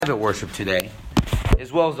private worship today,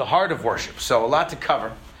 as well as the heart of worship. So a lot to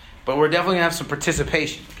cover, but we're definitely going to have some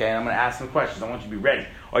participation. Okay, and I'm going to ask some questions. I want you to be ready.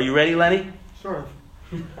 Are you ready, Lenny? Sure.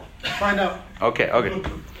 Find out. Okay. All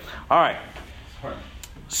right.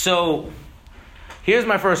 So here's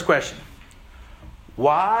my first question.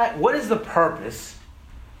 What is the purpose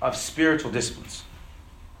of spiritual disciplines?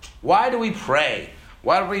 Why do we pray?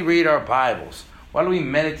 Why do we read our Bibles? Why do we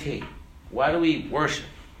meditate? Why do we worship?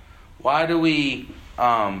 Why do we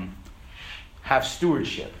have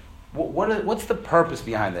stewardship? What's the purpose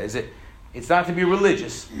behind that? It's not to be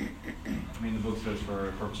religious. I mean, the book says for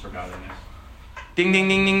a purpose for godliness. Ding, ding,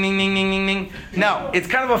 ding, ding, ding, ding, ding, ding, ding. No, it's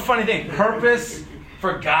kind of a funny thing. Purpose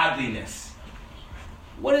for godliness.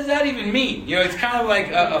 What does that even mean? You know, it's kind of like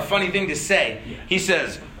a funny thing to say. He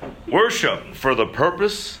says, worship for the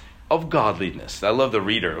purpose of godliness. I love the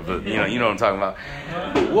reader of the, you know what I'm talking about.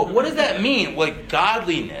 What does that mean? Like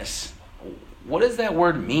godliness. What does that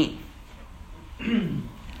word mean? Resembling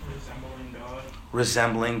God.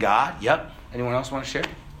 Resembling God. Yep. Anyone else want to share?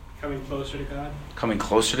 Coming closer to God. Coming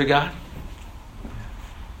closer to God.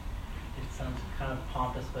 It sounds kind of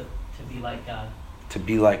pompous, but to be like God. To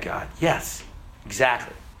be like God. Yes,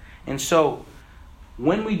 exactly. And so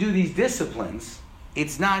when we do these disciplines,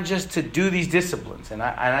 it's not just to do these disciplines. And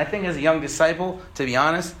I think as a young disciple, to be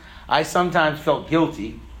honest, I sometimes felt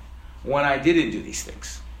guilty when I didn't do these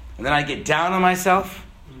things. And then I get down on myself,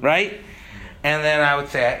 right? And then I would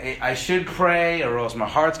say, I should pray or else my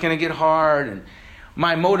heart's going to get hard. And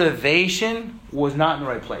my motivation was not in the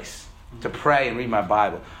right place to pray and read my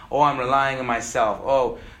Bible. Oh, I'm relying on myself.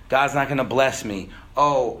 Oh, God's not going to bless me.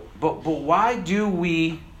 Oh, but why do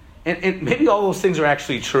we... And maybe all those things are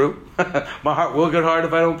actually true. My heart will get hard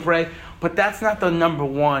if I don't pray. But that's not the number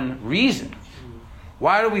one reason.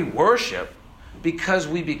 Why do we worship? Because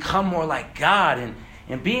we become more like God. And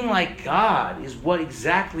being like God is what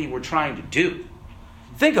exactly we're trying to do.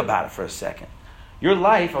 Think about it for a second. Your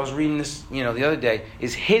life, I was reading this, the other day,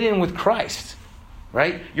 is hidden with Christ.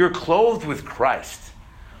 Right? You're clothed with Christ.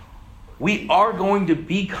 We are going to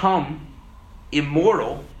become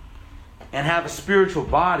immortal and have a spiritual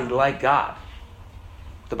body like God.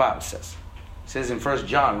 The Bible says. It says in 1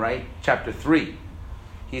 John, right? Chapter 3.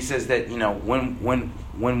 He says that,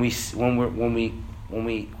 when we see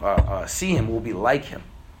him, we'll be like him.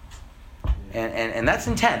 And that's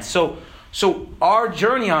intense. So our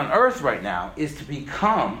journey on earth right now is to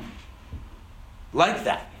become like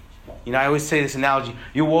that. I always say this analogy.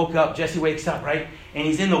 You woke up, Jesse wakes up, right? And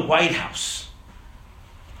he's in the White House.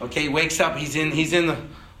 Okay, he wakes up, he's in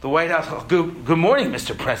the White House. Oh, good morning,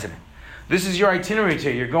 Mr. President. This is your itinerary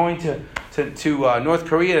today. You're going to North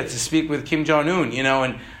Korea to speak with Kim Jong-un,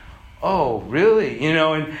 and oh, really? And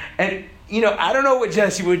I don't know what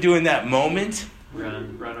Jesse would do in that moment.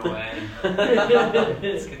 Run away.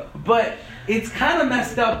 But it's kind of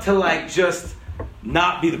messed up to just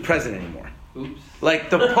not be the president anymore. Oops. Like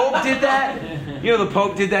the Pope did that. The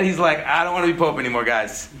Pope did that. He's like, I don't want to be Pope anymore,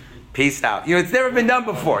 guys. Peace out. It's never been done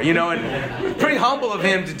before, and pretty humble of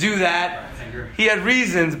him to do that. He had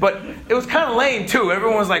reasons, but it was kind of lame too.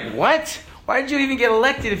 Everyone was like, what? Why did you even get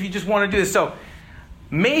elected if you just want to do this? So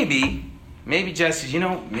maybe Jesse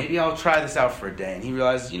says, maybe I'll try this out for a day. And he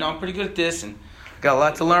realizes, I'm pretty good at this and got a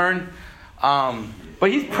lot to learn.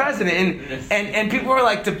 But he's president and people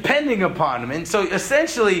are depending upon him. And so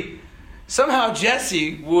essentially, somehow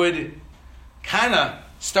Jesse would kind of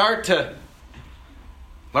start to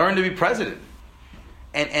learn to be president.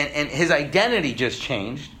 And his identity just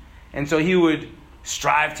changed. And so he would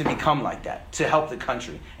strive to become like that, to help the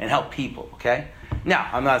country and help people, okay? Now,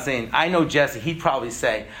 I'm not saying, I know Jesse, he'd probably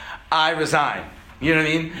say, I resign. You know what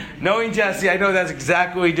I mean? Knowing Jesse, I know that's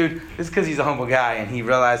exactly what he'd do. It's because he's a humble guy and he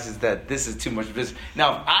realizes that this is too much business.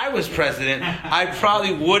 Now, if I was president, I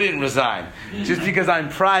probably wouldn't resign just because I'm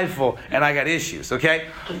prideful and I got issues, okay?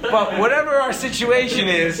 But whatever our situation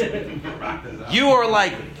is,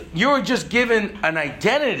 you're just given an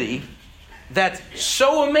identity that's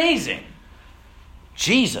so amazing.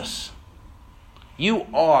 Jesus. You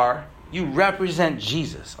represent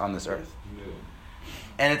Jesus on this earth.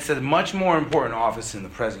 And it's a much more important office in the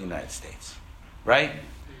President of the United States. Right?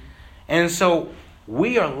 And so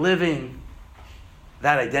we are living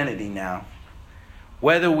that identity now.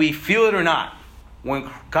 Whether we feel it or not. When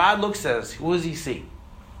God looks at us, who does he see?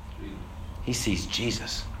 He sees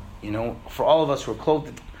Jesus. For all of us who are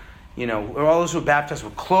clothed, all of us who are baptized,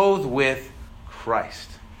 we're clothed with Christ.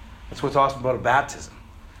 That's what's awesome about a baptism.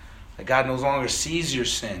 That God no longer sees your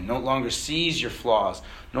sin, no longer sees your flaws,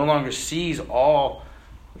 no longer sees all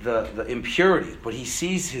the impurities, but he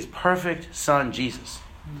sees his perfect son, Jesus.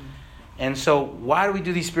 And so why do we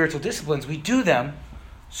do these spiritual disciplines? We do them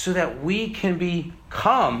so that we can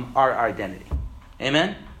become our identity.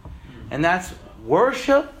 Amen? And that's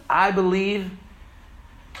worship, I believe,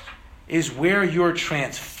 is where you're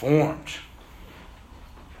transformed.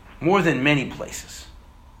 More than many places.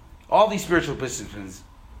 All these spiritual disciplines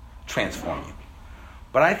transform you.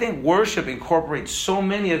 But I think worship incorporates so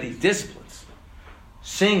many of these disciplines.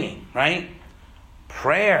 Singing, right?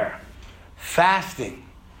 Prayer, fasting,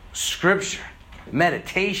 scripture,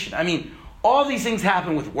 meditation. I mean, all these things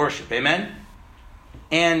happen with worship. Amen?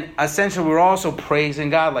 And essentially, we're also praising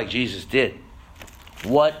God like Jesus did.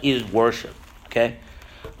 What is worship? Okay?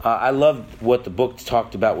 I love what the book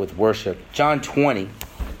talked about with worship. John 20.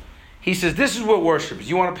 He says, this is what worship is.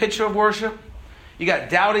 You want a picture of worship? You got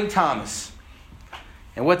doubting Thomas.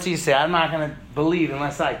 And what's he say? I'm not going to believe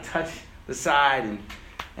unless I touch the side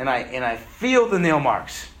and I feel the nail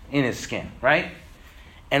marks in his skin, right?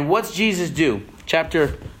 And what's Jesus do?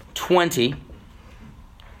 Chapter 20,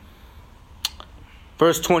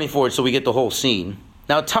 verse 24, so we get the whole scene.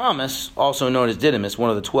 Now Thomas, also known as Didymus, one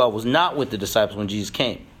of the 12, was not with the disciples when Jesus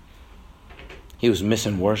came. He was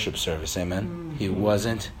missing worship service, amen? He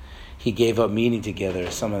wasn't. He gave up meeting together,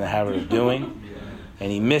 as some of the habit of doing.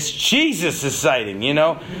 And he missed Jesus' sighting, you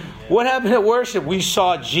know. What happened at worship? We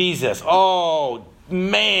saw Jesus. Oh,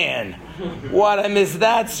 man. What, I missed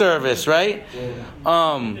that service, right?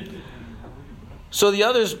 So the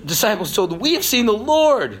other disciples told him, we have seen the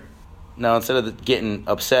Lord. Now, instead of getting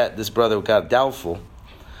upset, this brother got doubtful.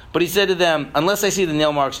 But he said to them, unless I see the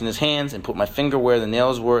nail marks in his hands and put my finger where the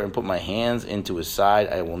nails were and put my hands into his side,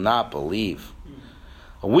 I will not believe.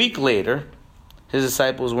 A week later, his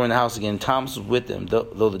disciples were in the house again. Thomas was with them,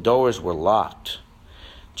 though the doors were locked.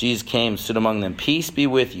 Jesus came and stood among them. Peace be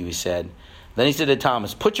with you, he said. Then he said to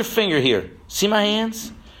Thomas, put your finger here. See my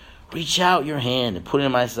hands? Reach out your hand and put it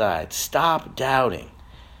in my side. Stop doubting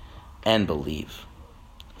and believe.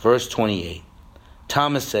 Verse 28.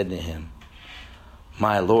 Thomas said to him,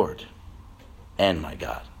 my Lord and my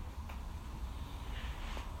God.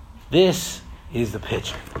 This is the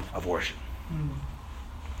picture of worship.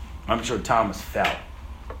 I'm sure Thomas felt.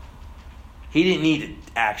 He didn't need to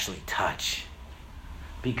actually touch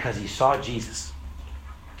because he saw Jesus.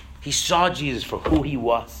 He saw Jesus for who he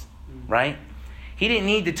was, right? He didn't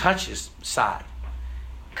need to touch his side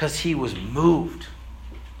because he was moved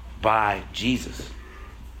by Jesus.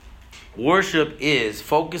 Worship is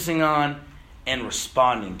focusing on and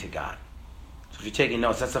responding to God. So if you're taking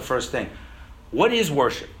notes, that's the first thing. What is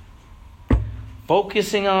worship?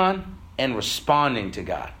 Focusing on and responding to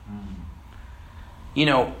God. You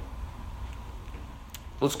know,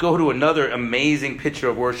 let's go to another amazing picture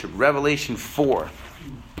of worship. Revelation 4.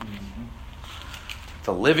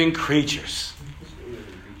 The living creatures.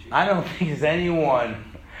 I don't think there's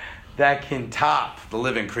anyone that can top the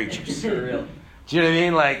living creatures. Do you know what I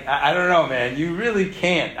mean? Like, I don't know, man. You really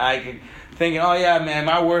can't. I can thinking, oh yeah, man,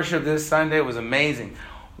 my worship this Sunday was amazing.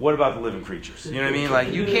 What about the living creatures? You know what I mean?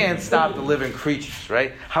 Like, you can't stop the living creatures,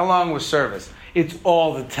 right? How long was service? It's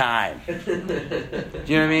all the time. Do you know what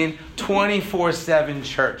I mean? 24/7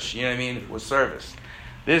 church, you know what I mean, with service.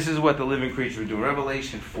 This is what the living creatures were doing.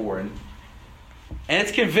 Revelation 4. And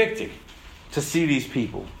it's convicting to see these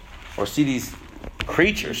people, or see these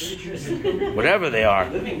creatures, whatever they are.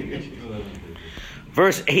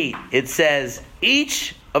 Verse 8, it says,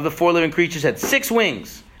 each of the 4 living creatures had 6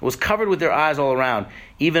 wings. It was covered with their eyes all around.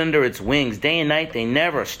 Even under its wings, day and night, they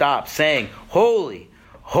never stopped, saying, holy,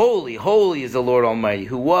 holy, holy is the Lord Almighty,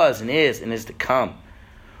 who was and is to come.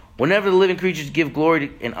 Whenever the living creatures give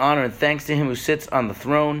glory and honor and thanks to him who sits on the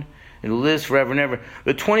throne and who lives forever and ever,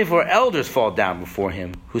 the 24 elders fall down before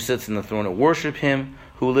him who sits on the throne and worship him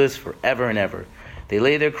who lives forever and ever. They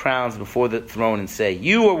lay their crowns before the throne and say,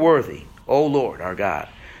 you are worthy, O Lord, our God,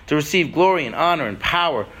 to receive glory and honor and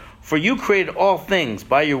power, for you created all things.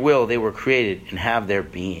 By your will they were created and have their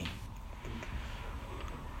being.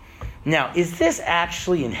 Now, is this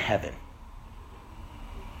actually in heaven?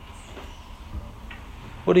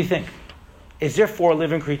 What do you think? Is there 4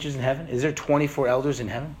 living creatures in heaven? Is there 24 elders in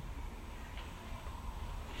heaven?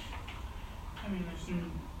 I mean,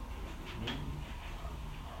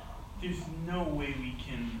 there's no way we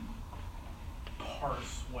can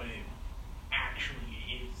parse what it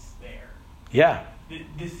actually is there. Yeah.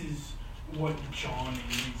 This is what John in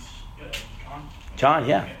his John,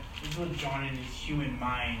 yeah. Okay. This is what John in his human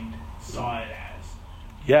mind saw it as.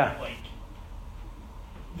 Yeah. Like,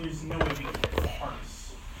 there's no way we can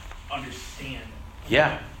parse, understand.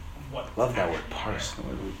 Yeah. What Love that word, parse. The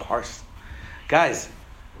word parse. Guys,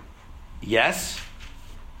 yes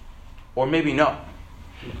or maybe no.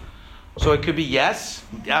 So it could be yes,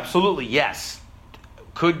 absolutely yes.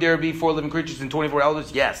 Could there be 4 living creatures and 24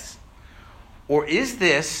 elders? Yes. Or is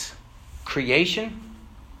this creation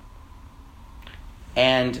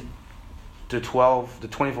and the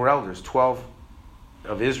 24 elders, 12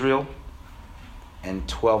 of Israel and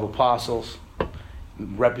 12 apostles,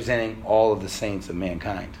 representing all of the saints of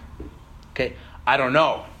mankind? Okay, I don't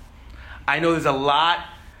know. I know there's a lot.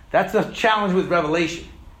 That's the challenge with Revelation.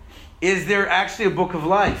 Is there actually a book of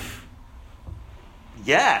life?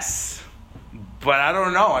 Yes. But I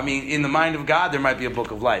don't know. I mean, in the mind of God, there might be a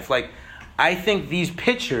book of life. Like, I think these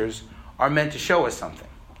pictures are meant to show us something.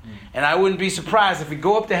 And I wouldn't be surprised if we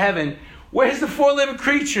go up to heaven, where's the 4 living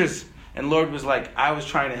creatures? And Lord was like, I was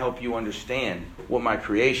trying to help you understand what my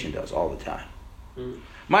creation does all the time.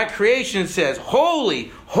 My creation says,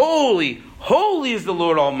 holy, holy, holy is the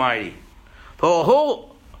Lord Almighty, the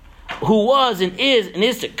whole who was and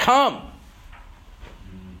is to come.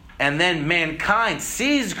 And then mankind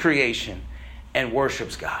sees creation and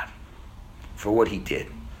worships God for what he did.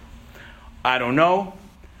 I don't know.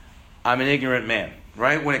 I'm an ignorant man,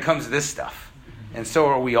 right, when it comes to this stuff. And so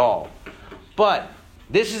are we all. But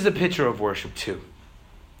this is a picture of worship too.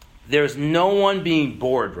 There's no one being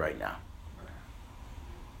bored right now.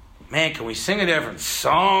 Man, can we sing a different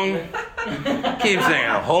song? Keep singing,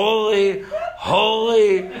 holy,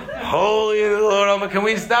 holy, holy is the Lord Almighty. Can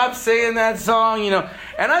we stop singing that song? You know,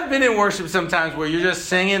 and I've been in worship sometimes where you're just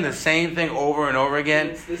singing the same thing over and over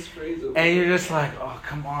again. It's this phrase over and you're just like, oh,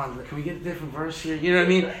 come on, can we get a different verse here? You know what I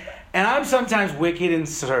mean? And I'm sometimes wicked in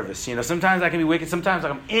service. You know, sometimes I can be wicked. Sometimes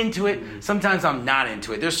I'm into it. Sometimes I'm not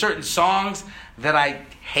into it. There's certain songs that I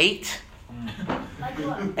hate.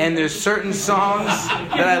 And there's certain songs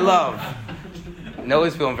that I love.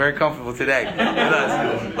 Noah's feeling very comfortable today.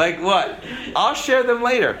 Like what? I'll share them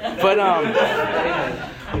later.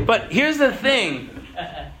 But here's the thing.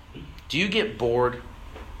 Do you get bored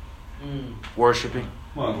worshiping?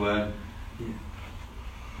 Well, I'm glad.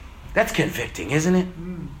 That's convicting, isn't it?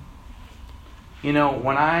 You know,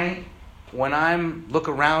 when I'm look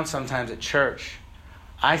around sometimes at church,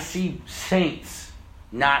 I see saints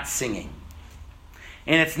not singing.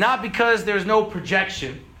 And it's not because there's no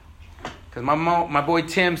projection, because my boy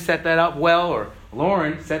Tim set that up well, or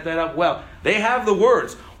Lauren set that up well. They have the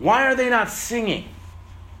words. Why are they not singing?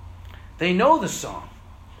 They know the song.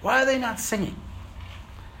 Why are they not singing?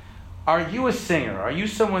 Are you a singer? Are you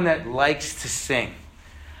someone that likes to sing?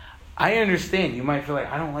 I understand. You might feel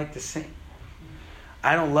like, I don't like to sing.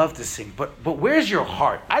 I don't love to sing. But where's your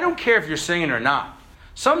heart? I don't care if you're singing or not.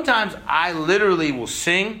 Sometimes I literally will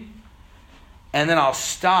sing, and then I'll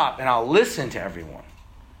stop and I'll listen to everyone.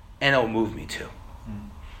 And it'll move me too.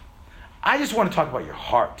 I just want to talk about your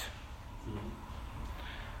heart.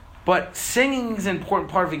 But singing is an important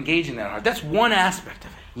part of engaging that heart. That's one aspect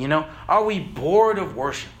of it. You know, are we bored of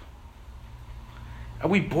worship? Are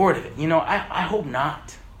we bored of it? You know, I hope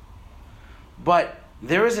not. But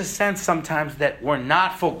there is a sense sometimes that we're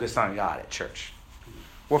not focused on God at church.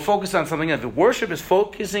 We're focused on something else. The worship is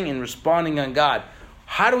focusing and responding on God.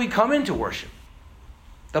 How do we come into worship?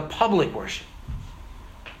 The public worship.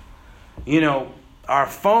 You know, our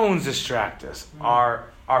phones distract us. Our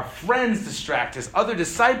friends distract us. Other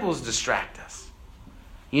disciples distract us.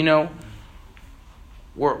 You know,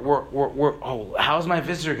 we're how's my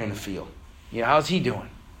visitor going to feel? You know, how's he doing?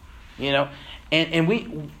 You know,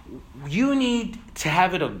 and you need to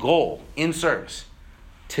have it a goal in service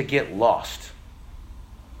to get lost.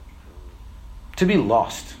 To be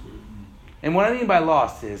lost. And what I mean by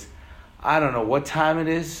lost is, I don't know what time it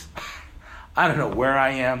is. I don't know where I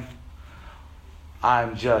am.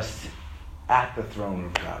 I'm just at the throne room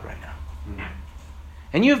of God right now. Mm-hmm.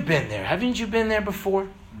 And you've been there. Haven't you been there before?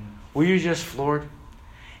 Mm-hmm. Where you're just floored?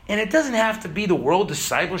 And it doesn't have to be the World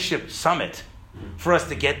Discipleship Summit for us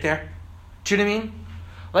to get there. Do you know what I mean?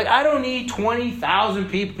 Like, I don't need 20,000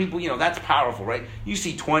 people, you know, that's powerful, right? You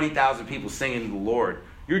see 20,000 people singing to the Lord.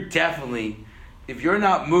 You're definitely, if you're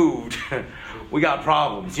not moved, we got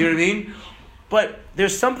problems. You know what I mean? But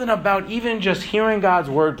there's something about even just hearing God's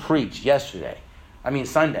word preached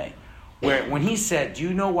Sunday, where when he said, do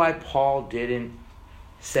you know why Paul didn't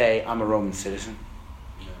say, I'm a Roman citizen?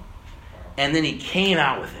 No. And then he came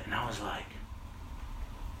out with it, and I was like,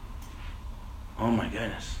 oh my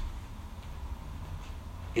goodness.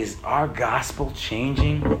 Is our gospel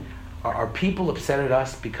changing? Are people upset at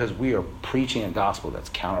us because we are preaching a gospel that's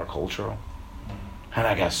countercultural? And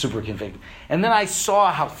I got super convicted. And then I saw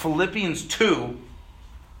how Philippians 2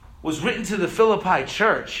 was written to the Philippi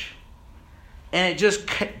church. And it just,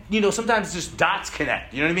 you know, sometimes just dots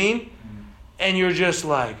connect. You know what I mean? And you're just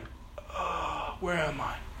like, oh, where am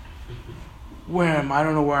I? Where am I? I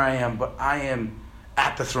don't know where I am, but I am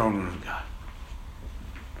at the throne room of God.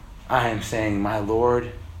 I am saying, my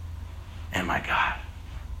Lord and my God.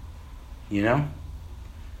 You know?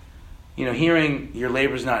 You know, hearing your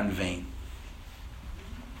labor's not in vain.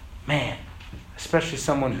 Man, especially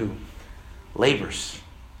someone who labors.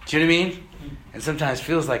 Do you know what I mean? And sometimes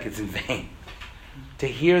feels like it's in vain. To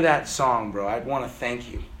hear that song, bro, I'd want to thank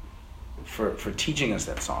you for teaching us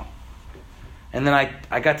that song. And then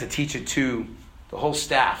I got to teach it to the whole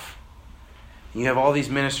staff. You have all these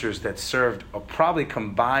ministers that served probably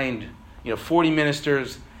combined, 40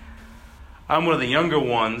 ministers. I'm one of the younger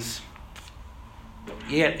ones.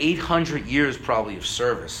 You had 800 years probably of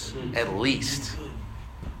service, at least.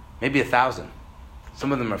 Maybe 1,000.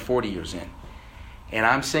 Some of them are 40 years in. And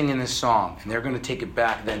I'm singing this song, and they're going to take it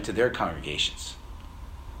back then to their congregations.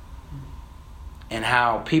 And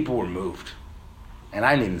how people were moved. And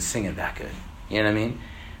I didn't even sing it that good. You know what I mean?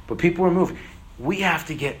 But people were moved. We have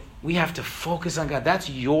to focus on God. That's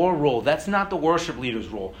your role. That's not the worship leader's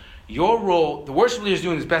role. Your role, the worship leader is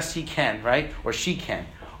doing as best he can, right? Or she can.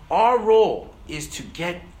 Our role is to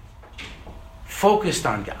get focused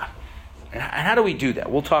on God. And how do we do that?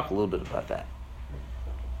 We'll talk a little bit about that.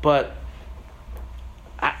 But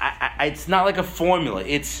it's not like a formula.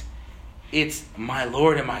 It's my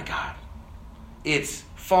Lord and my God. It's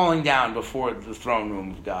falling down before the throne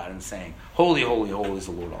room of God and saying, holy, holy, holy is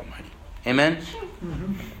the Lord Almighty. Amen?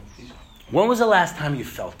 Mm-hmm. When was the last time you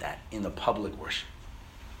felt that in the public worship?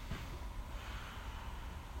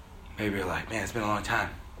 Maybe you're like, man, it's been a long time.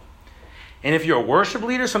 And if you're a worship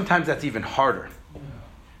leader, sometimes that's even harder.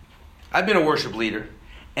 I've been a worship leader,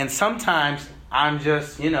 and sometimes I'm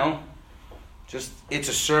just it's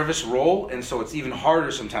a service role, and so it's even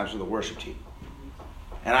harder sometimes with a worship team.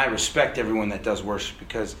 And I respect everyone that does worship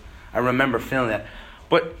because I remember feeling that.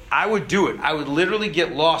 But I would do it. I would literally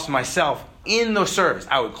get lost myself in the service.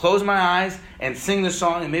 I would close my eyes and sing the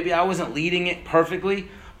song, and maybe I wasn't leading it perfectly,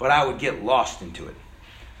 but I would get lost into it.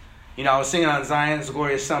 I was singing on Zion's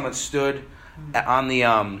Glorious Summit, stood on the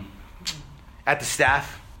at the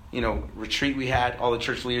staff retreat we had, all the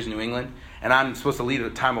church leaders in New England, and I'm supposed to lead a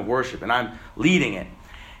time of worship, and I'm leading it.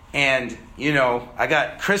 And, I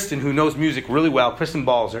got Kristen, who knows music really well, Kristen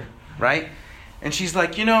Balzer, right? And she's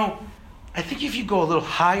like, I think if you go a little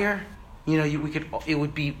higher, it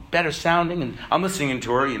would be better sounding. And I'm listening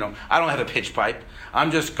to her, I don't have a pitch pipe. I'm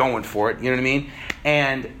just going for it, you know what I mean?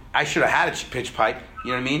 And I should have had a pitch pipe, you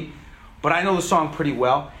know what I mean? But I know the song pretty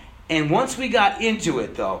well. And once we got into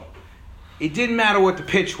it, though, it didn't matter what the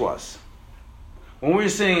pitch was. When we were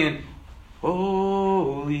singing,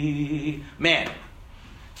 holy, man,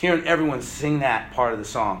 hearing everyone sing that part of the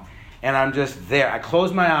song. And I'm just there. I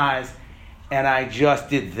closed my eyes, and I just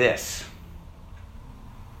did this.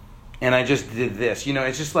 And I just did this.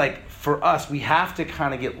 It's just like, for us, we have to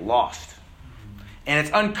kind of get lost. And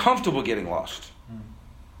it's uncomfortable getting lost.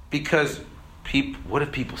 Because what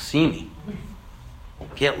if people see me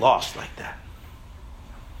get lost like that?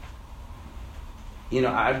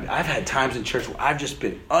 I've had times in church where I've just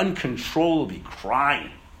been uncontrollably crying.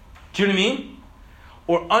 Do you know what I mean?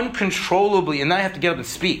 Or uncontrollably, and then I have to get up and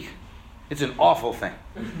speak. It's an awful thing.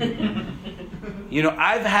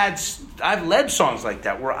 I've led songs like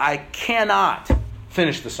that where I cannot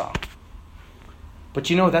finish the song. But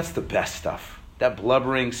that's the best stuff. That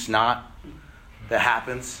blubbering snot that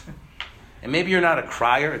happens. And maybe you're not a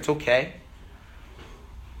crier, it's okay.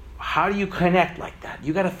 How do you connect like that?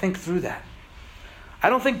 You got to think through that. I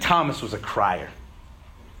don't think Thomas was a crier.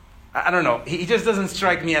 I don't know. He just doesn't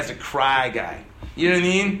strike me as a cry guy. You know what I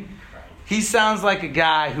mean? He sounds like a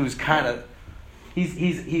guy who's kind of,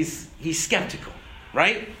 he's skeptical,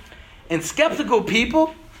 right? And skeptical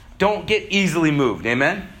people don't get easily moved.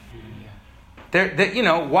 Amen?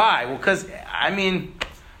 They're why? Well, because,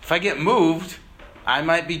 if I get moved, I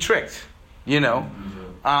might be tricked,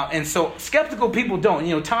 and so skeptical people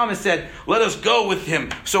don't. Thomas said, let us go with him,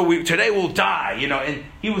 so today we'll die, and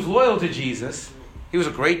he was loyal to Jesus. He was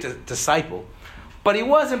a great disciple. But he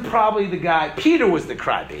wasn't probably the guy. Peter was the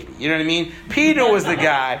crybaby. You know what I mean? Peter was the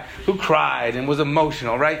guy who cried and was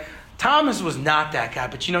emotional, right? Thomas was not that guy,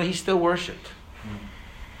 but he still worshiped.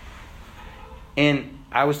 And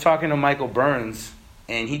I was talking to Michael Burns,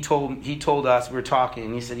 and he told us, we were talking,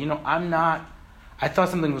 and he said, I thought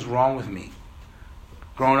something was wrong with me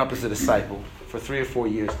growing up as a disciple for 3 or 4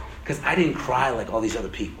 years because I didn't cry like all these other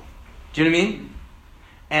people. Do you know what I mean?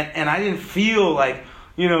 And I didn't feel like,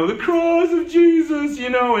 the cross of Jesus,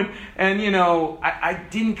 I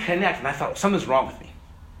didn't connect, and I thought something's wrong with me.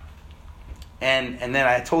 And then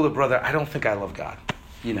I told a brother, I don't think I love God,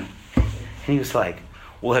 And he was like,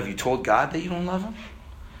 well, have you told God that you don't love him?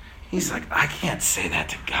 He's like, I can't say that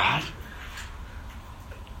to God.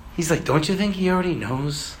 He's like, don't you think he already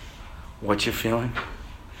knows what you're feeling.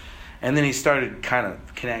 And then he started kind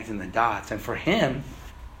of connecting the dots. And for him,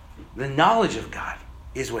 the knowledge of God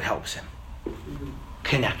is what helps him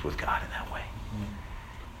connect with God in that way.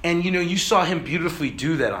 And you saw him beautifully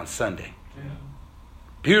do that on Sunday.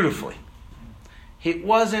 Beautifully. It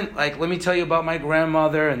wasn't like, let me tell you about my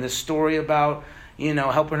grandmother and this story about,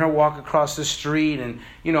 helping her walk across the street and,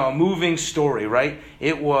 a moving story, right?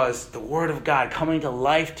 It was the Word of God coming to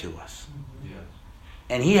life to us. Yes.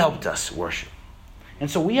 And he helped us worship. And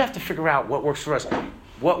so we have to figure out what works for us.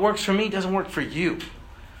 What works for me doesn't work for you.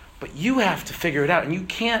 But you have to figure it out. And you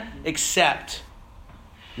can't accept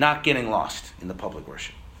not getting lost in the public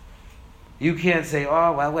worship. You can't say,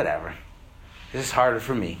 oh, well, whatever. This is harder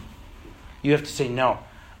for me. You have to say, no,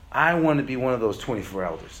 I want to be one of those 24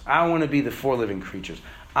 elders. I want to be the 4 living creatures.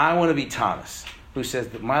 I want to be Thomas, who says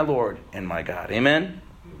that my Lord and my God. Amen?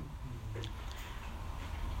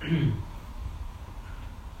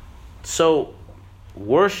 So,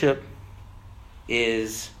 worship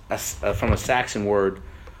is from a Saxon word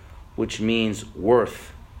which means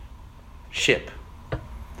worth, ship.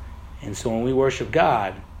 And so when we worship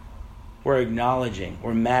God, we're acknowledging,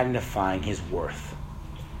 we're magnifying his worth.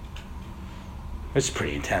 It's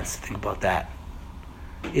pretty intense to think about that.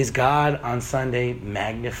 Is God on Sunday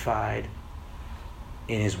magnified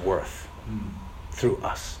in his worth through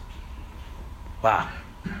us? Wow.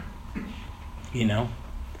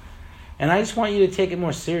 And I just want you to take it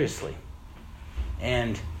more seriously.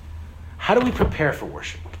 And how do we prepare for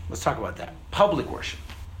worship? Let's talk about that. Public worship.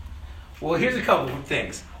 Well, here's a couple of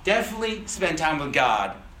things. Definitely spend time with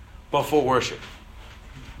God before worship.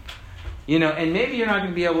 And maybe you're not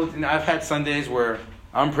going to be able to. I've had Sundays where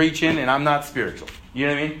I'm preaching and I'm not spiritual. You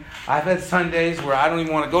know what I mean? I've had Sundays where I don't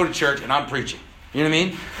even want to go to church and I'm preaching. You know what I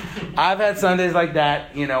mean? I've had Sundays like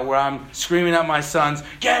that, where I'm screaming at my sons,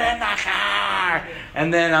 get in the car!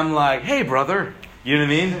 And then I'm like, hey, brother. You know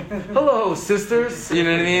what I mean? Hello, sisters. You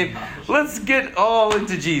know what I mean? Let's get all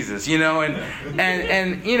into Jesus, and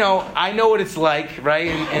I know what it's like, right?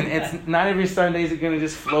 And it's not every Sunday is it going to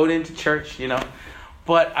just float into church,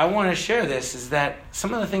 But I want to share this, is that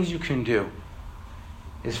some of the things you can do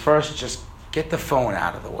is first just get the phone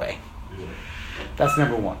out of the way. That's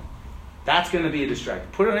number one. That's going to be a distraction.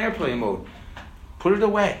 Put it on airplane mode. Put it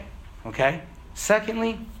away, okay?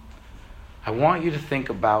 Secondly, I want you to think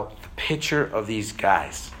about the picture of these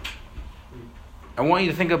guys. I want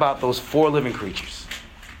you to think about those 4 living creatures.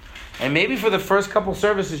 And maybe for the first couple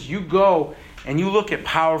services, you go and you look at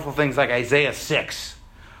powerful things like Isaiah 6,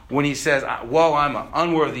 when he says, whoa, I'm an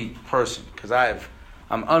unworthy person because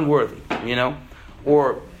I'm unworthy,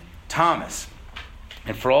 Or Thomas.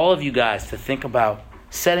 And for all of you guys to think about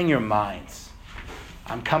setting your minds.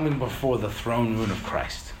 I'm coming before the throne room of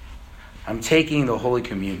Christ. I'm taking the Holy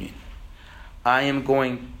Communion.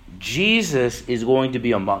 Jesus is going to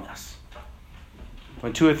be among us.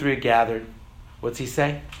 When 2 or 3 are gathered, what's he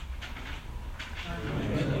say?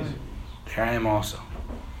 There I am also.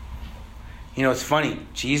 It's funny.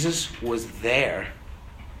 Jesus was there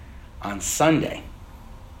on Sunday,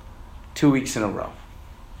 2 weeks in a row.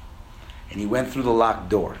 And he went through the locked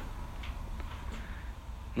door.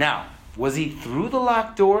 Now, was he through the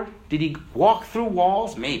locked door? Did he walk through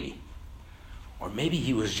walls? Maybe. Or maybe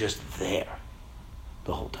he was just there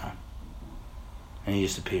the whole time. And he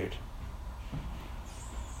just appeared.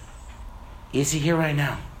 Is he here right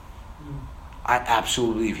now? I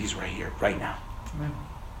absolutely believe he's right here, right now. Amen.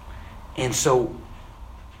 And so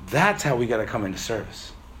that's how we got to come into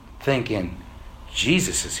service. Thinking,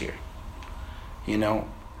 Jesus is here.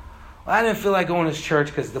 I didn't feel like going to church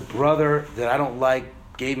because the brother that I don't like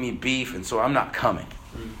gave me beef, and so I'm not coming.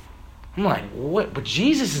 I'm like, what? But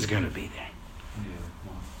Jesus is going to be there.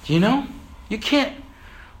 You can't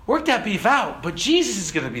work that beef out, but Jesus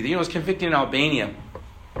is going to be there. I was convicted in Albania.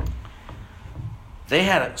 They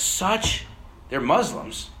had they're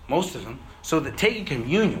Muslims, most of them, so that taking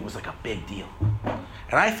communion was like a big deal.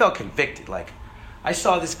 And I felt convicted. Like, I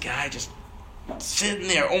saw this guy just sitting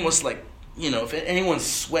there almost like, if anyone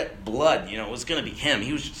sweat blood, it was going to be him.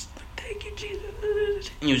 He was just like, thank you, Jesus.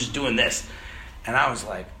 And he was just doing this. And I was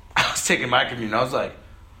like, I was taking my communion. I was like,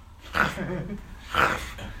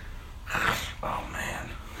 oh, man.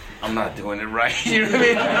 I'm not doing it right. You know what I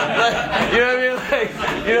mean?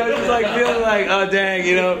 Just like feeling like, oh, dang,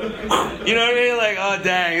 You know what I mean? Like, oh,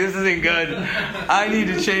 dang, this isn't good. I need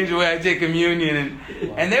to change the way I take communion.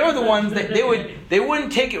 And they were the ones that they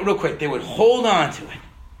wouldn't take it real quick. They would hold on to it.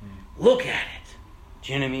 Look at it.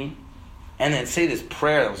 Do you know what I mean? And then say this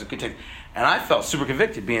prayer that was a good text. And I felt super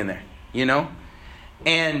convicted being there,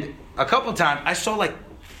 And a couple times, I saw like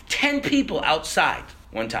 10 people outside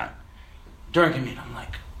one time during communion. I'm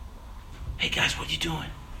like, Hey guys, what you doing?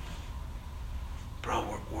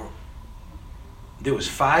 Bro, there was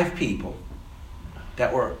 5 people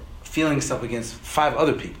that were feeling stuff against 5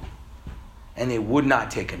 other people. And they would not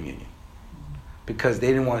take communion. Because they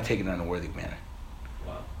didn't want to take it in a worthy manner.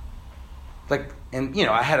 Wow. And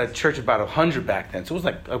I had a church of about 100 back then. So it was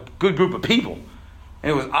like a good group of people.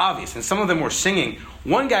 And it was obvious. And some of them were singing.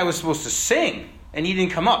 One guy was supposed to sing, and he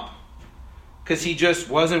didn't come up. Because he just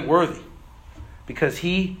wasn't worthy. Because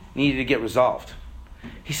he needed to get resolved.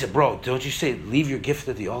 He said, bro, don't you say leave your gift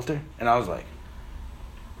at the altar? And I was like,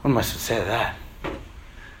 what am I supposed to say to that?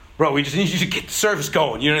 Bro, we just need you to get the service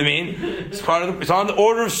going. You know what I mean? It's on the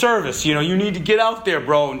order of service. You need to get out there,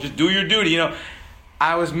 bro, and just do your duty.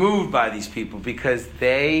 I was moved by these people because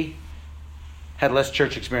they had less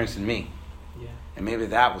church experience than me. Yeah. And maybe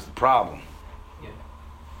that was the problem.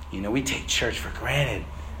 Yeah. We take church for granted.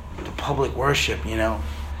 The public worship,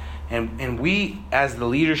 And we, as the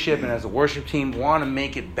leadership and as the worship team, want to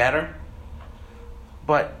make it better.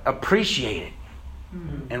 But appreciate it.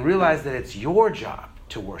 Mm-hmm. And realize that it's your job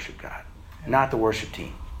to worship God, not the worship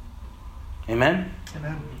team. Amen?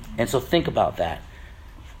 Amen. And so think about that.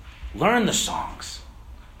 Learn the songs.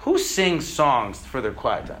 Who sings songs for their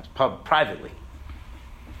quiet times? Privately.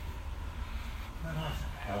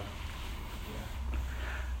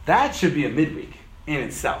 That should be a midweek in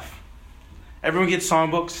itself. Everyone gets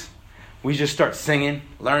songbooks. We just start singing,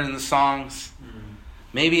 learning the songs.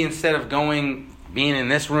 Maybe instead of being in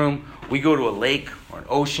this room, we go to a lake or an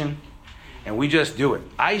ocean. And we just do it.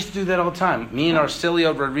 I used to do that all the time. Me and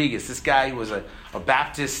Arcilio Rodriguez, this guy who was a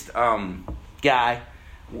Baptist guy,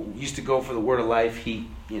 used to go for the Word of Life. We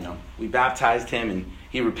baptized him and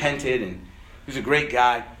he repented and he was a great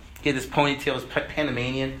guy. He had this ponytail, he was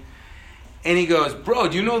Panamanian. And he goes, bro,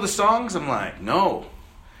 do you know the songs? I'm like, no.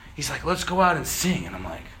 He's like, let's go out and sing. And I'm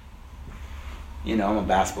like, I'm a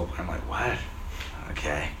basketball player. I'm like, what?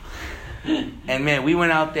 Okay. And man, we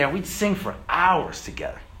went out there. We'd sing for hours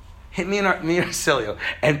together. Me and Arcilio.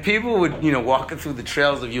 And people would, walking through the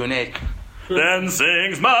trails of UNH. Then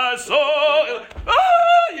sings my soul.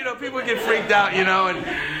 People would get freaked out,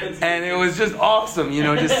 and it was just awesome,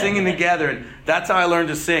 just singing together. And that's how I learned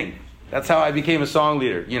to sing. That's how I became a song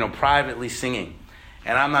leader, privately singing.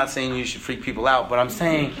 And I'm not saying you should freak people out, but I'm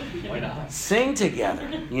saying sing together.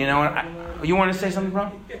 You want to say something,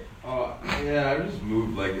 bro? Yeah, I just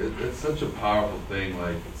moved. It's such a powerful thing,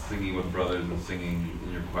 singing with brothers and singing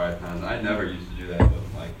in your quiet times. I never used to do that,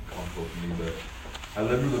 but comfortable for me. But I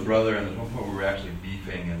lived with a brother, and at one point we were actually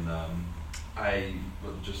beefing, and I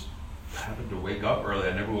just happened to wake up early.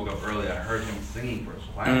 I never woke up early. I heard him singing for his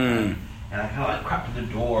quiet time, and I kind of crept to the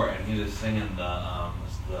door, and he was singing the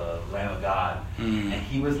Lamb of God, and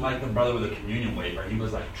he was like the brother with a communion wafer. He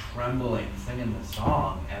was trembling, singing the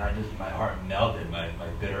song, and my heart melted, my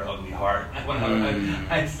bitter, ugly heart.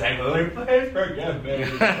 I sang, please forgive me.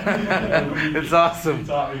 It's awesome. He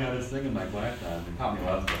taught me how to sing in my quiet time. He taught me a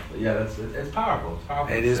lot of stuff. But yeah, it's powerful. It's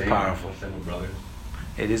powerful. It is powerful. Sing with brothers.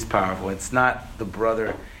 It is powerful. It's not the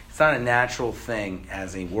brother. It's not a natural thing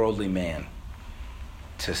as a worldly man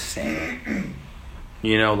to sing,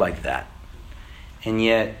 like that. And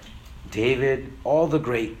yet, David, all the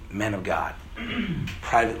great men of God,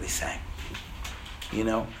 privately sang.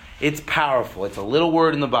 It's powerful. It's a little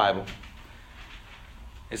word in the Bible.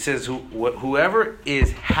 It says, whoever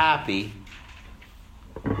is happy,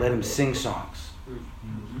 let him sing songs.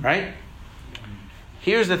 Right?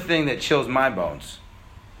 Here's the thing that chills my bones.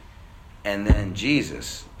 And then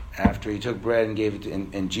Jesus, after he took bread and gave it to,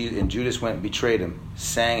 and Judas went and betrayed him,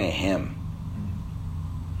 sang a hymn.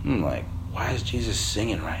 I'm like, why is Jesus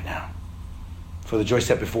singing right now? For the joy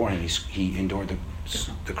set before him, he endured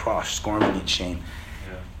the cross, scorn and shame.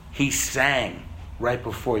 Yeah. He sang right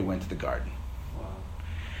before he went to the garden. Wow.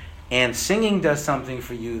 And singing does something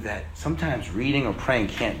for you that sometimes reading or praying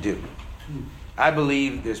can't do. I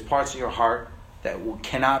believe there's parts of your heart that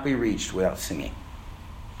cannot be reached without singing.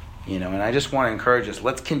 And I just want to encourage us.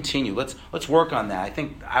 Let's continue. Let's work on that.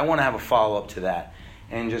 I want to have a follow-up to that.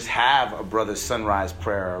 And just have a brother's sunrise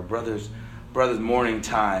prayer or a brother's morning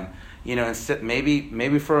time. Instead,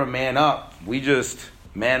 maybe for a man up, we just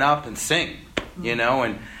man up and sing.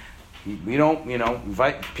 And we don't,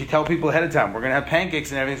 tell people ahead of time, we're going to have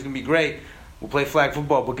pancakes and everything's going to be great. We'll play flag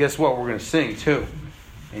football, but guess what? We're going to sing too.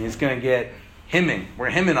 And it's going to get hymning. We're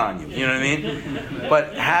hymning on you. You know what I mean?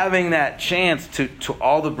 But having that chance to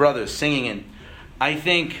all the brothers singing, and I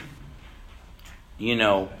think,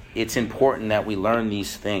 it's important that we learn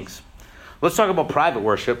these things. Let's talk about private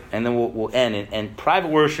worship, and then we'll end it. And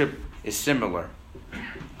private worship is similar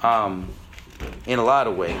in a lot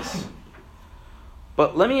of ways.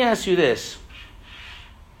 But let me ask you this.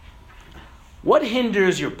 What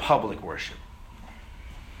hinders your public worship?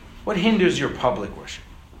 What hinders your public worship?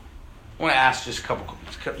 I want to ask just a couple,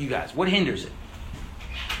 you guys. What hinders it?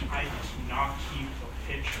 I cannot keep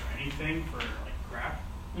a pitch or anything for like crap.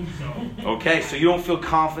 So Okay, so you don't feel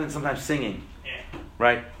confident sometimes singing, yeah.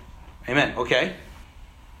 right? Amen. Okay.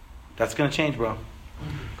 That's going to change, bro.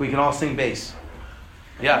 We can all sing bass.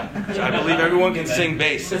 Yeah, I believe everyone can sing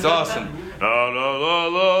bass. It's awesome. La, la, la,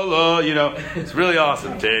 la, la, you know, it's really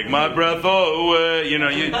awesome. Take my breath away. You know,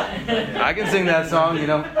 I can sing that song, you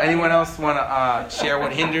know. Anyone else want to share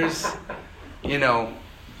what hinders, you know?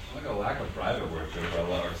 Like a lack of private worship, a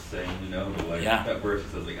lot of saying, you know, but like Yeah. that verse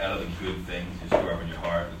says, like, out of the good things you store up in your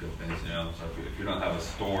heart, the good things, you know. So if you don't have a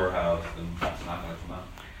storehouse, then it's not going to come out.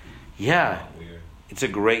 Yeah, Weird. it's a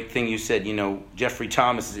great thing you said. You know, Jeffrey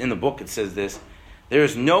Thomas is in the book. It says this: there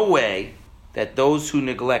is no way that those who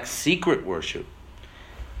neglect secret worship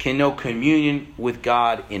can know communion with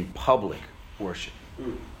God in public worship.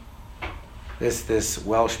 This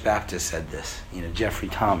Welsh Baptist said this. You know, Jeffrey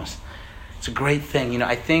Thomas. It's a great thing. You know,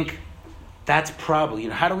 I think that's probably, you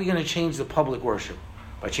know, how are we going to change the public worship?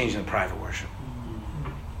 By changing the private worship.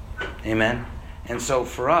 Amen. And so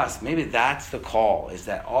for us, maybe that's the call, is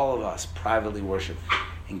that all of us privately worship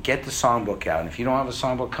and get the songbook out. And if you don't have a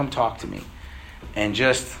songbook, come talk to me and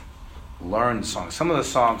just learn the songs. Some of the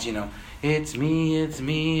songs, you know, it's me,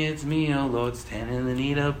 oh Lord, standing in the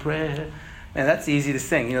need of prayer. Man, that's easy to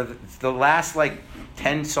sing. You know, the last like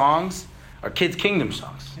 10 songs are Kids Kingdom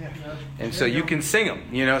songs. And so you can sing them,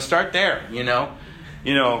 you know, start there, you know,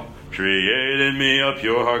 create in me a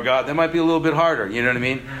pure heart, God. That might be a little bit harder, you know what I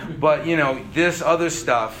mean? But, you know, this other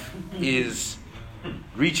stuff is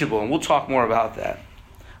reachable, and we'll talk more about that.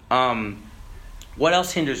 What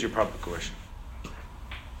else hinders your public worship?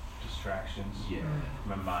 Distractions. Yeah.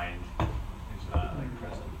 My mind is not like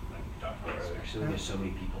present. Like we talked about earlier. Especially when there's so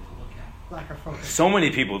many people to look at. Lack of focus. So many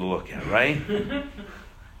people to look at, right?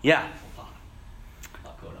 Yeah. A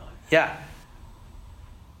lot going on. Yeah.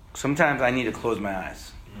 Sometimes I need to close my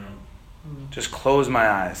eyes. Just close my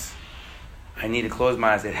eyes. I need to close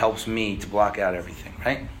my eyes. It helps me to block out everything,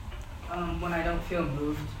 right? When I don't feel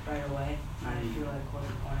moved right away, I feel like what's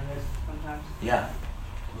the point of this sometimes. Yeah.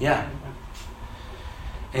 Yeah.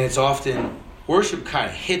 And it's often, worship kind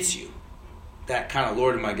of hits you. That kind of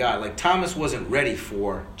Lord and my God. Like Thomas wasn't ready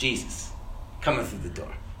for Jesus coming through the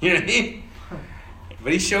door. You know what I mean?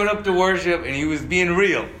 But he showed up to worship and he was being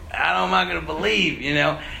real. I'm not going to believe, you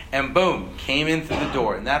know. And boom, came in through the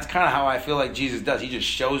door. And that's kind of how I feel like Jesus does. He just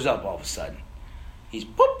shows up all of a sudden. He's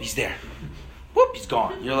there. Whoop, he's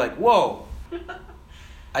gone. You're like, whoa.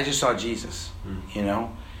 I just saw Jesus, you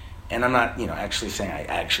know. And I'm not, you know, actually saying I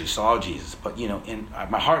actually saw Jesus. But, you know, in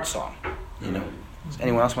my heart saw him, you know. Does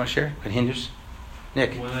anyone else want to share? What hinders?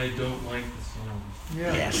 Nick? When I don't like the song.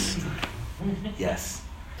 Yeah. Yes. Yes.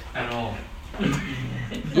 At all.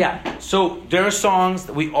 Yeah, so there are songs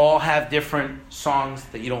that we all have different songs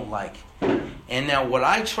that you don't like. And now what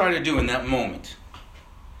I try to do in that moment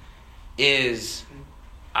is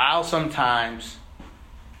I'll sometimes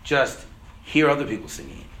just hear other people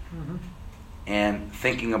singing and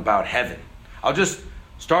thinking about heaven. I'll just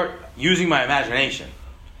start using my imagination,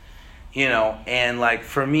 you know, and like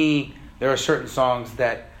for me, there are certain songs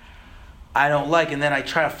that I don't like, and then I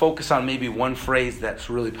try to focus on maybe one phrase that's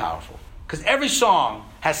really powerful. Because every song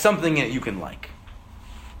has something in it you can like.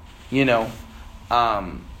 You know,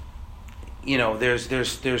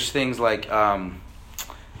 there's things like, you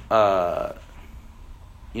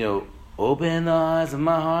know, open the eyes of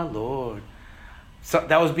my heart, Lord. So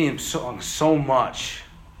that was being sung so much.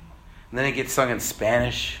 And then it gets sung in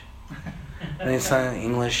Spanish. And then it's sung in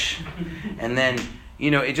English. And then,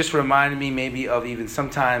 you know, it just reminded me maybe of even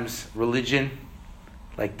sometimes religion,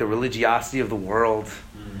 like the religiosity of the world.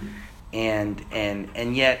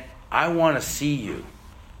 And yet I want to see you.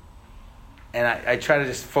 And I try to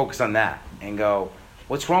just focus on that and go,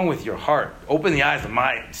 what's wrong with your heart? Open the eyes of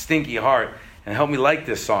my stinky heart and help me like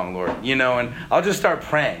this song, Lord. You know, and I'll just start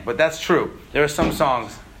praying. But that's true. There are some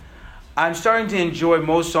songs. I'm starting to enjoy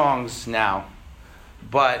most songs now.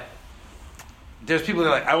 But there's people that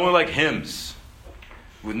are like, I want to like hymns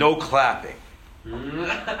with no clapping.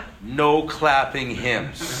 No clapping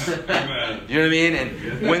hymns. You know what I mean?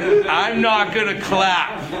 And when I'm not going to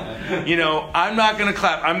clap, you know, I'm not going to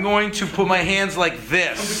clap. I'm going to put my hands like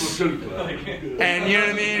this. And you know what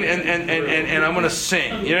I mean? And I'm going to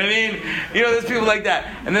sing. You know what I mean? You know, there's people like that.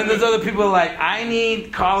 And then there's other people like, I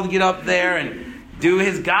need Carl to get up there and do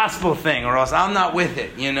his gospel thing or else I'm not with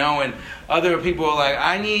it, you know? And other people are like,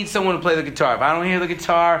 I need someone to play the guitar. If I don't hear the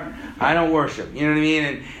guitar, I don't worship. You know what I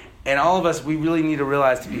mean? And all of us, we really need to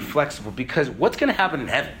realize to be flexible, because what's going to happen in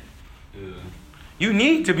heaven? You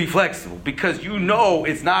need to be flexible because you know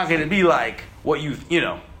it's not going to be like what you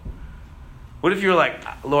know. What if you're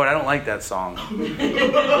like, Lord, I don't like that song? Do you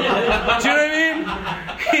know what I mean?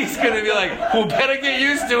 He's going to be like, well, better get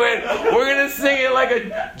used to it. We're going to sing it like a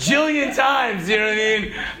jillion times, you know what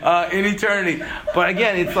I mean, in eternity. But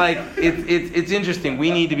again, it's like, it's interesting.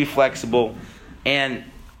 We need to be flexible. And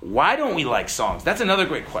why don't we like songs? That's another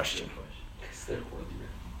great question.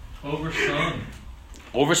 Oversung.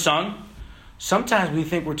 Oversung? Sometimes we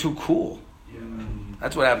think we're too cool.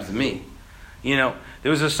 That's what happens to me. You know,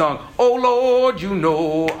 there was a song, oh Lord, you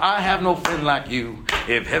know, I have no friend like you.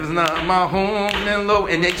 If heaven's not my home, then low.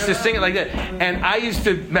 And they used to sing it like that. And I used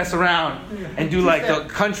to mess around and do like the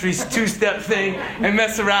country's two-step thing and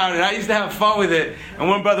mess around. And I used to have fun with it. And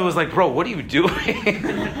one brother was like, bro, what are you doing?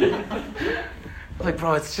 I was like,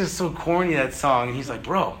 bro, it's just so corny, that song. And he's like,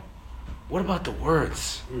 bro, what about the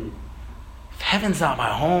words? If heaven's not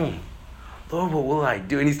my home, Lord, what will I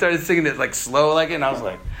do? And he started singing it like slow like it. And I was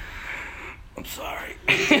like, I'm sorry.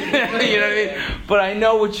 You know what I mean? But I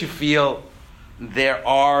know what you feel. There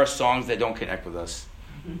are songs that don't connect with us.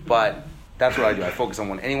 But that's what I do. I focus on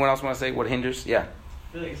one. Anyone else want to say what hinders? Yeah.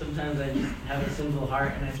 I feel like sometimes I just have a sinful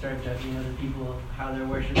heart and I start judging other people, how they're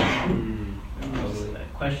worshiping, and just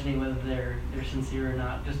questioning whether they're sincere or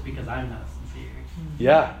not, just because I'm not sincere.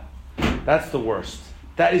 Yeah. That's the worst.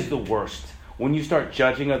 That is the worst. When you start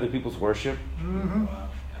judging other people's worship,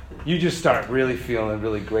 you just start really feeling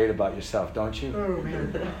really great about yourself, don't you? Oh,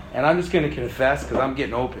 man. And I'm just going to confess because I'm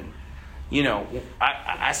getting open. You know,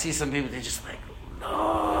 I see some people, they're just like,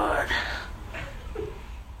 Lord.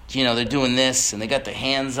 You know, they're doing this and they got their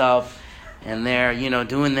hands up and they're, you know,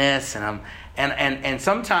 doing this. And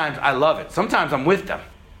sometimes I love it. Sometimes I'm with them.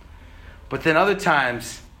 But then other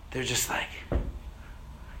times they're just like,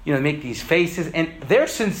 you know, make these faces. And they're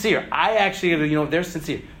sincere. I actually, you know, they're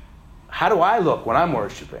sincere. How do I look when I'm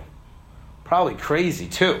worshiping? Probably crazy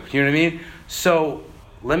too. You know what I mean? So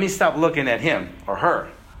let me stop looking at him or her.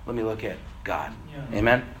 Let me look at God. Yeah.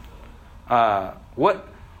 Amen?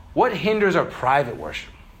 What hinders our private worship?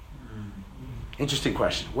 Interesting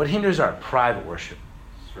question. What hinders our private worship?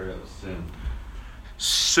 Straight up sin.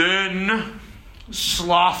 Sin.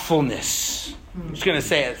 Slothfulness. I'm just going to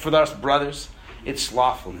say it for us brothers. It's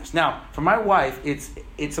slothfulness. Now, for my wife,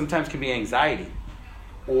 it sometimes can be anxiety.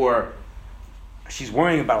 Or she's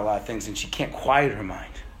worrying about a lot of things and she can't quiet her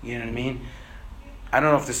mind. You know what I mean? I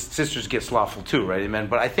don't know if the sisters get slothful too, right? Amen.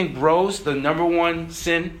 But I think, bros, the number one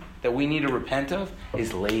sin that we need to repent of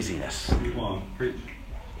is laziness. Come on, preach.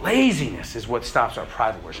 Laziness is what stops our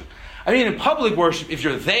private worship. I mean, in public worship, if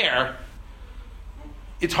you're there,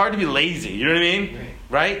 it's hard to be lazy. You know what I mean?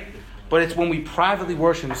 Right? But it's when we privately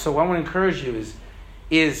worship. So what I want to encourage you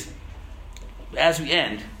is as we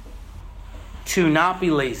end, to not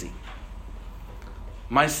be lazy.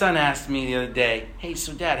 My son asked me the other day, hey,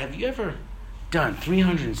 so Dad, have you ever done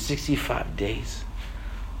 365 days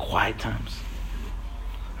quiet times?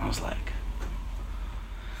 I was like,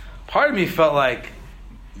 part of me felt like,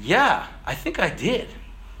 yeah, I think I did.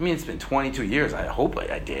 I mean, it's been 22 years. I hope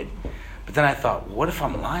I did. But then I thought, what if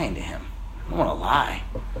I'm lying to him? I don't want to lie.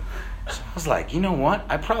 So I was like, you know what?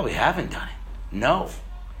 I probably haven't done it. No.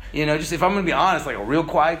 You know, just if I'm going to be honest, like a real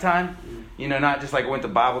quiet time, you know, not just like I went to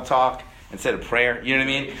Bible talk and said a prayer, you know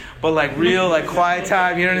what I mean? But like real, like quiet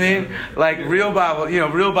time, you know what I mean? Like real Bible, you know,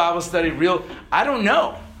 real Bible study, I don't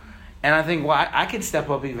know. And I think, well, I could step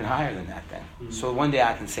up even higher than that then. So one day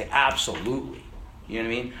I can say, absolutely. You know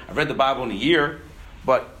what I mean? I've read the Bible in a year,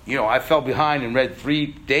 but, you know, I fell behind and read 3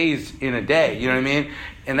 days in a day, you know what I mean?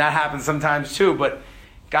 And that happens sometimes too, but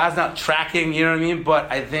God's not tracking, you know what I mean? But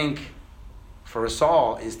I think for us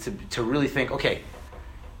all is to really think, okay,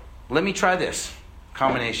 let me try this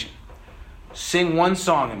combination. Sing one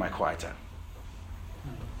song in my quiet time.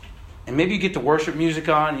 And maybe you get the worship music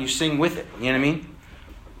on and you sing with it, you know what I mean?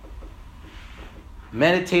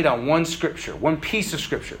 Meditate on one scripture, one piece of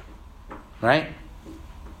scripture, right?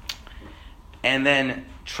 And then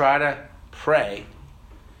try to pray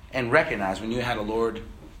and recognize when you had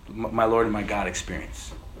my Lord and my God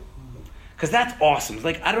experience. Because that's awesome. It's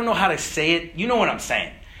like, I don't know how to say it. You know what I'm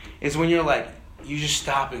saying. It's when you're like, you just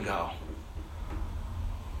stop and go,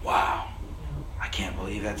 wow, I can't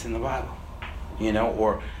believe that's in the Bible. You know,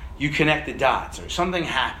 or you connect the dots or something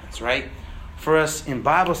happens, right? For us in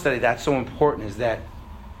Bible study, that's so important is that,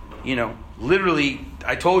 you know, literally,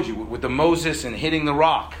 I told you, with the Moses and hitting the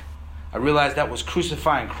rock, I realized that was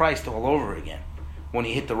crucifying Christ all over again when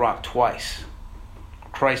he hit the rock twice.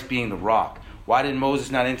 Christ being the rock. Why did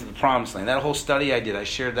Moses not enter the promised land? That whole study I did, I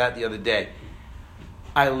shared that the other day.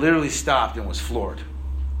 I literally stopped and was floored.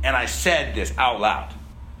 And I said this out loud.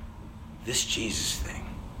 this Jesus thing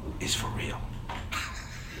is for real.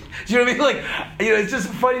 Do you know what I mean? Like, it's just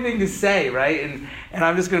a funny thing to say, right? And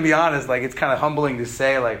I'm just going to be honest, like, it's kind of humbling to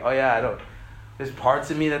say, like, oh yeah, there's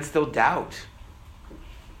parts of me that still doubt.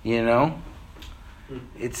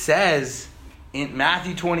 It says in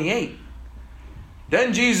Matthew 28,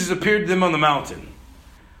 then Jesus appeared to them on the mountain,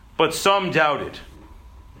 but some doubted.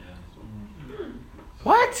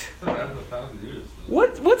 What?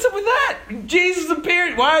 What's up with that? Jesus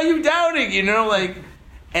appeared. Why are you doubting?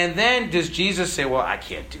 And then does Jesus say, well, I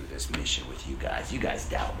can't do this mission with you guys. You guys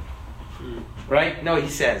doubt. Right? No, he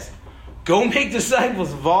says, go make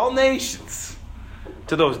disciples of all nations.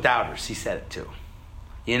 To those doubters, he said it too.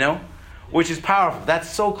 Which is powerful. That's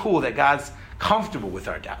so cool that God's comfortable with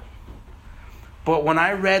our doubt. But when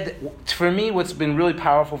I read, for me, what's been really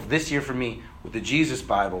powerful this year for me with the Jesus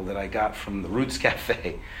Bible that I got from the Roots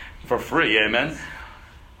Cafe for free, amen,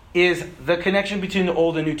 is the connection between the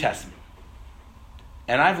Old and New Testament.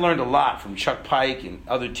 And I've learned a lot from Chuck Pike and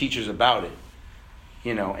other teachers about it.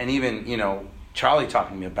 And even, Charlie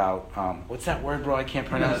talking to me about, what's that word, bro? I can't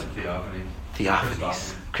pronounce it.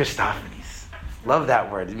 Theophanies. Christophanies. Love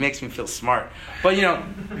that word. It makes me feel smart. But,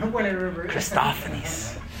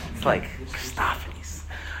 Christophanies. It's like Christophanies.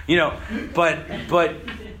 But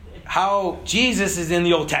how Jesus is in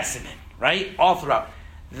the Old Testament, right? All throughout.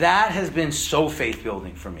 That has been so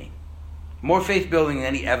faith-building for me. More faith-building than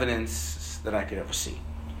any evidence that I could ever see.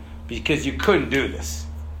 Because you couldn't do this.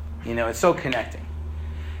 It's so connecting.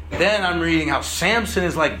 Then I'm reading how Samson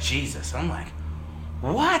is like Jesus. I'm like,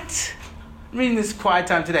 what? I'm reading this quiet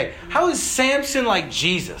time today. How is Samson like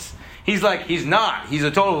Jesus? He's not. He's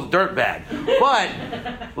a total dirtbag. But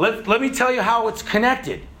let me tell you how it's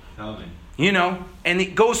connected. Tell me. And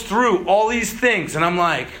it goes through all these things. And I'm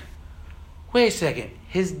like, wait a second.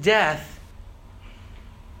 His death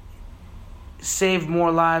saved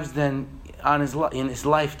more lives than in his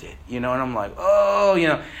life did. And I'm like, oh,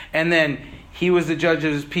 And then he was the judge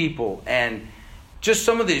of his people. And just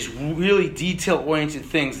some of these really detail-oriented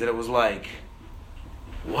things that it was like,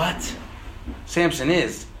 what? Samson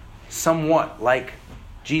is somewhat like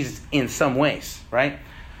Jesus in some ways, right?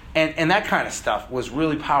 And that kind of stuff was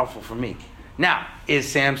really powerful for me. Now, is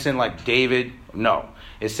Samson like David? No.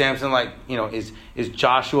 Is Samson like, is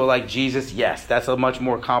Joshua like Jesus? Yes, that's a much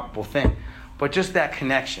more comparable thing. But just that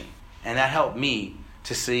connection, and that helped me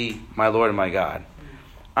to see my Lord and my God.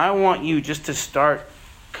 I want you just to start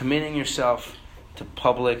committing yourself to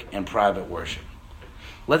public and private worship.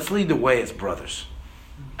 Let's lead the way as brothers.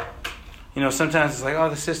 Sometimes it's like, oh,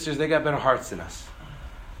 the sisters, they got better hearts than us.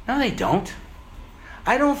 No, they don't.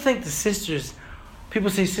 I don't think the sisters, people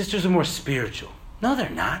say sisters are more spiritual. No, they're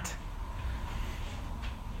not.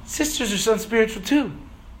 Sisters are some spiritual too.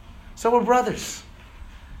 So are brothers.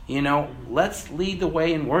 Let's lead the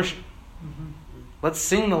way in worship. Let's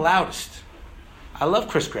sing the loudest. I love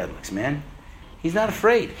Chris Gredlicks, man. He's not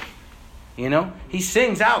afraid. He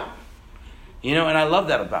sings out. And I love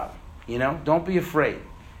that about him. Don't be afraid.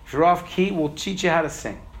 If you're off key, we'll teach you how to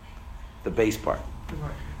sing. The bass part.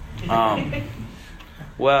 For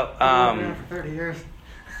 30 years.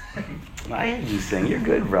 I heard you sing. You're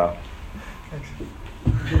good, bro.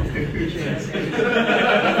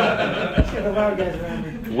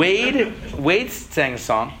 Wade sang a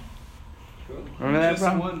song. Remember that,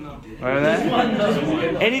 bro? Remember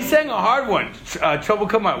that? And he sang a hard one, Trouble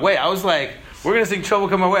Come My Way. I was like, we're going to sing Trouble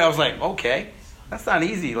Come My Way. I was like, okay. That's not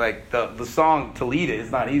easy. Like, the song to lead it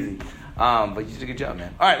is not easy. But you did a good job,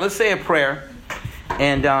 man. All right, let's say a prayer.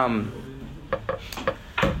 And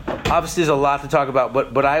obviously there's a lot to talk about,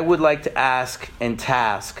 but I would like to ask and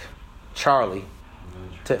task Charlie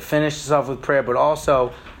to finish this off with prayer, but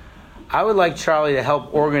also I would like Charlie to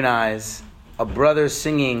help organize a brothers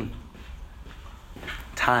singing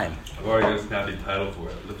time. I've already got a snappy title for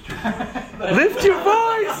it. Lift your voice. Lift your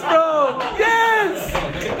voice, bro. Yes,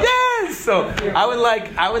 yes. So I would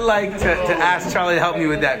like to ask Charlie to help me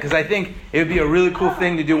with that, because I think it would be a really cool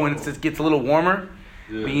thing to do when it gets a little warmer.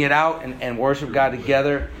 Yeah. Being it out and worship God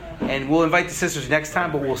together. And we'll invite the sisters next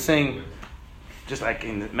time, but we'll sing, just I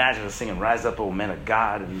can imagine us singing Rise Up, O Men of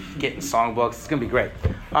God, and getting songbooks. It's going to be great.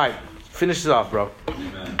 All right, finish this off, bro.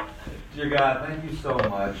 Amen. Dear God, thank you so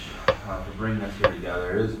much for bringing us here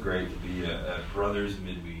together. It is great to be at Brothers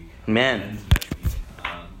Midweek. Amen. Men's Midweek.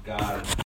 God,